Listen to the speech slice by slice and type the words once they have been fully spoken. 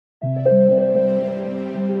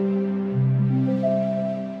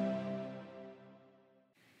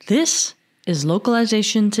This is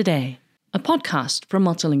Localization Today, a podcast from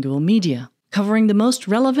Multilingual Media, covering the most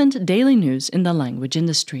relevant daily news in the language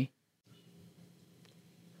industry.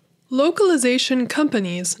 Localization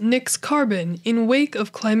companies nix carbon in wake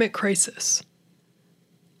of climate crisis.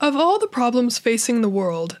 Of all the problems facing the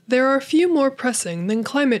world, there are few more pressing than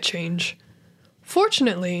climate change.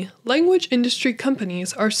 Fortunately, language industry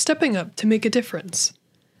companies are stepping up to make a difference.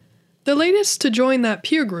 The latest to join that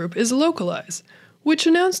peer group is Localize, which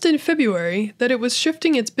announced in February that it was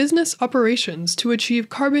shifting its business operations to achieve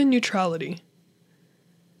carbon neutrality.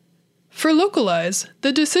 For Localize,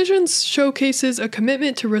 the decision showcases a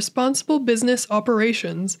commitment to responsible business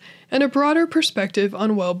operations and a broader perspective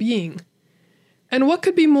on well-being. And what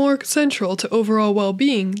could be more central to overall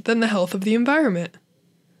well-being than the health of the environment?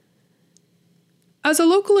 As a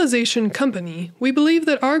localization company, we believe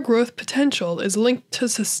that our growth potential is linked to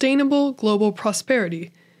sustainable global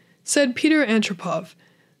prosperity, said Peter Antropov,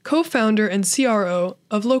 co-founder and CRO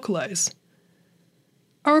of Localize.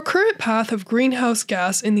 Our current path of greenhouse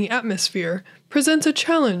gas in the atmosphere presents a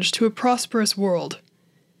challenge to a prosperous world.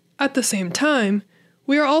 At the same time,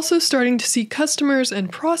 we are also starting to see customers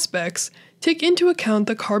and prospects take into account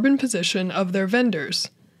the carbon position of their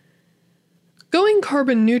vendors. Going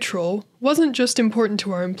carbon neutral wasn't just important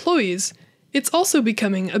to our employees, it's also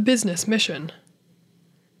becoming a business mission.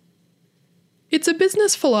 It's a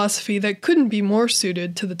business philosophy that couldn't be more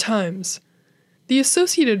suited to the times. The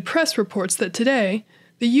Associated Press reports that today,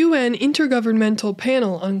 the UN Intergovernmental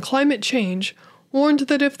Panel on Climate Change warned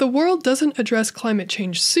that if the world doesn't address climate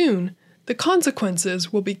change soon, the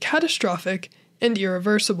consequences will be catastrophic and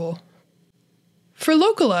irreversible. For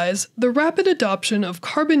Localize, the rapid adoption of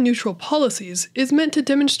carbon-neutral policies is meant to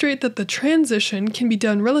demonstrate that the transition can be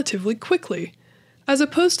done relatively quickly, as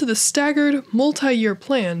opposed to the staggered, multi-year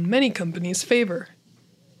plan many companies favor.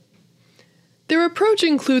 Their approach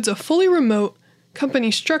includes a fully remote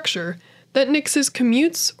company structure that nixes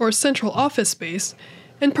commutes or central office space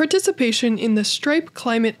and participation in the Stripe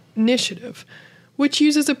Climate Initiative, which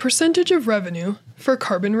uses a percentage of revenue for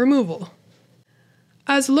carbon removal.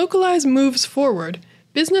 As Localize moves forward,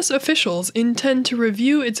 business officials intend to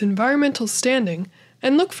review its environmental standing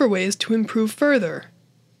and look for ways to improve further.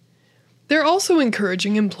 They're also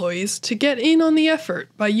encouraging employees to get in on the effort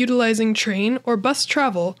by utilizing train or bus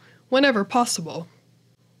travel whenever possible.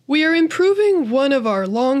 We are improving one of our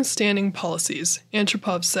long-standing policies,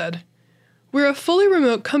 Antropov said. We're a fully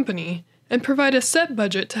remote company and provide a set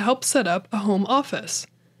budget to help set up a home office.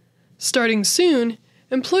 Starting soon,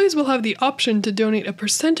 employees will have the option to donate a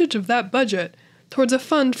percentage of that budget towards a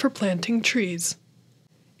fund for planting trees.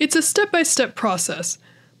 It's a step-by-step process,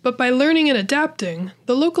 but by learning and adapting,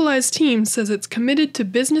 the Localize team says it's committed to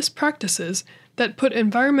business practices that put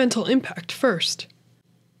environmental impact first.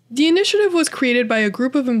 The initiative was created by a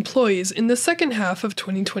group of employees in the second half of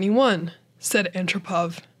 2021, said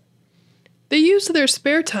Antropov. They used their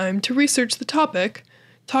spare time to research the topic,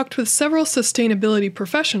 talked with several sustainability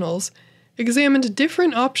professionals, examined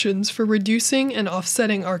different options for reducing and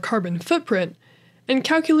offsetting our carbon footprint, and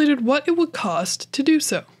calculated what it would cost to do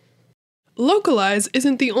so. Localize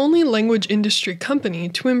isn't the only language industry company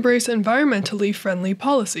to embrace environmentally friendly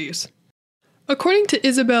policies. According to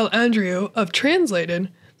Isabel Andrieu of Translated,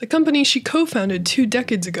 the company she co-founded 2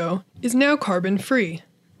 decades ago is now carbon-free.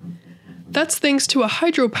 That's thanks to a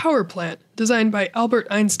hydropower plant designed by Albert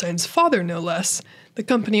Einstein's father, no less, the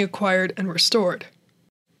company acquired and restored.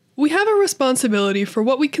 We have a responsibility for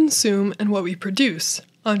what we consume and what we produce,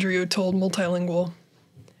 Andrieu told Multilingual.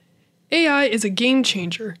 AI is a game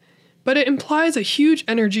changer, but it implies a huge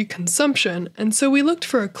energy consumption, and so we looked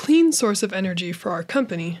for a clean source of energy for our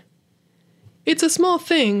company. It's a small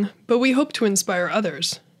thing, but we hope to inspire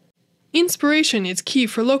others. Inspiration is key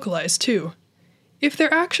for Localize, too. If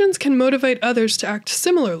their actions can motivate others to act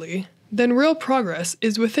similarly, then real progress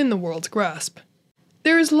is within the world's grasp.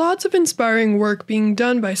 There is lots of inspiring work being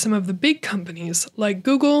done by some of the big companies like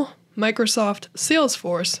Google, Microsoft,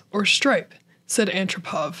 Salesforce, or Stripe, said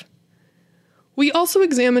Antropov. We also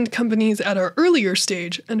examined companies at our earlier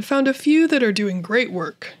stage and found a few that are doing great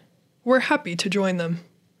work. We're happy to join them.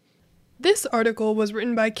 This article was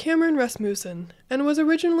written by Cameron Rasmussen and was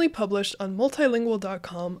originally published on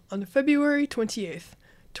multilingual.com on February 28th,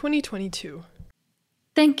 2022.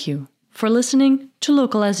 Thank you for listening to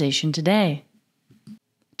Localization Today.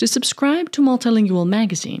 To subscribe to Multilingual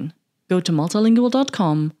magazine, go to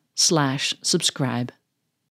multilingual.com/subscribe.